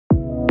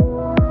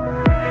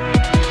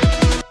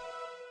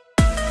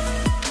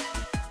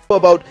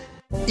About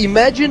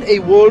imagine a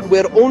world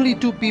where only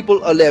two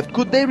people are left.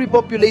 Could they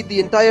repopulate the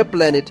entire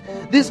planet?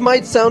 This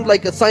might sound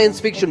like a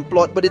science fiction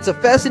plot, but it's a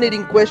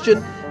fascinating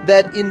question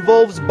that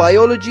involves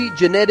biology,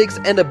 genetics,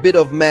 and a bit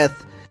of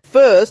math.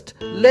 First,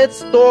 let's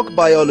talk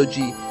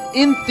biology.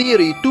 In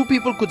theory, two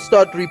people could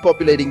start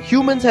repopulating.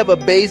 Humans have a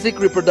basic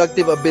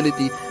reproductive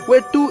ability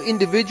where two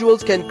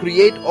individuals can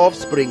create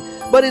offspring.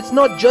 But it's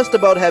not just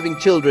about having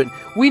children.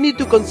 We need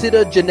to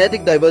consider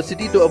genetic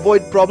diversity to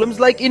avoid problems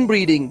like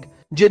inbreeding.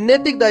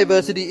 Genetic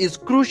diversity is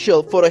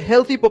crucial for a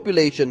healthy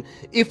population.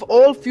 If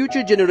all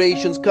future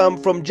generations come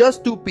from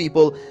just two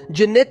people,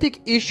 genetic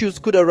issues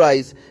could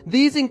arise.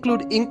 These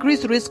include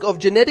increased risk of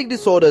genetic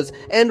disorders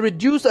and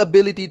reduced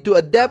ability to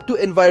adapt to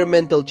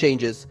environmental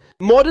changes.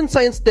 Modern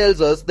science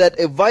tells us that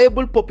a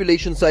viable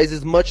population size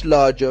is much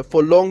larger.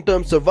 For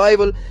long-term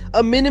survival,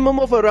 a minimum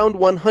of around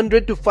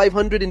 100 to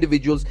 500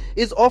 individuals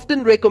is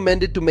often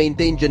recommended to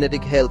maintain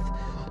genetic health.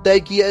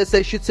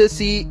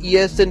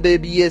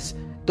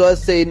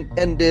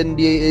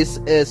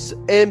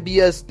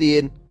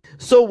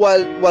 So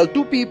while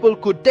two people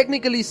could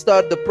technically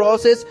start the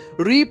process,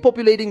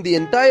 repopulating the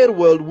entire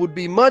world would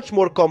be much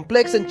more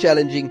complex and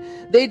challenging.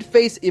 They'd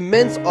face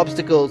immense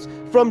obstacles,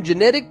 from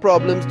genetic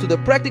problems to the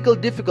practical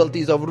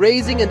difficulties of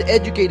raising and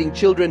educating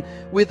children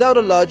without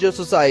a larger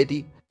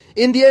society.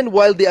 In the end,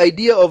 while the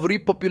idea of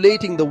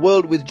repopulating the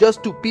world with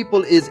just two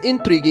people is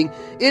intriguing,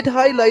 it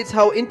highlights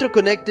how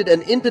interconnected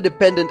and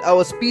interdependent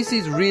our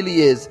species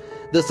really is.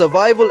 The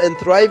survival and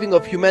thriving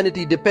of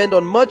humanity depend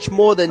on much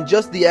more than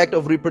just the act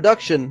of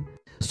reproduction.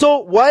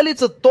 So, while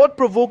it's a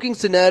thought-provoking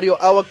scenario,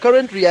 our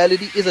current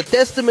reality is a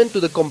testament to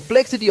the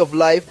complexity of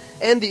life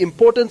and the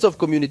importance of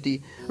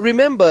community.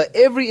 Remember,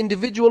 every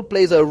individual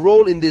plays a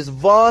role in this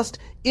vast,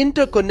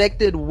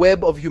 interconnected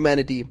web of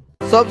humanity.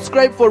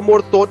 Subscribe for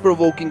more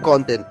thought-provoking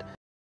content.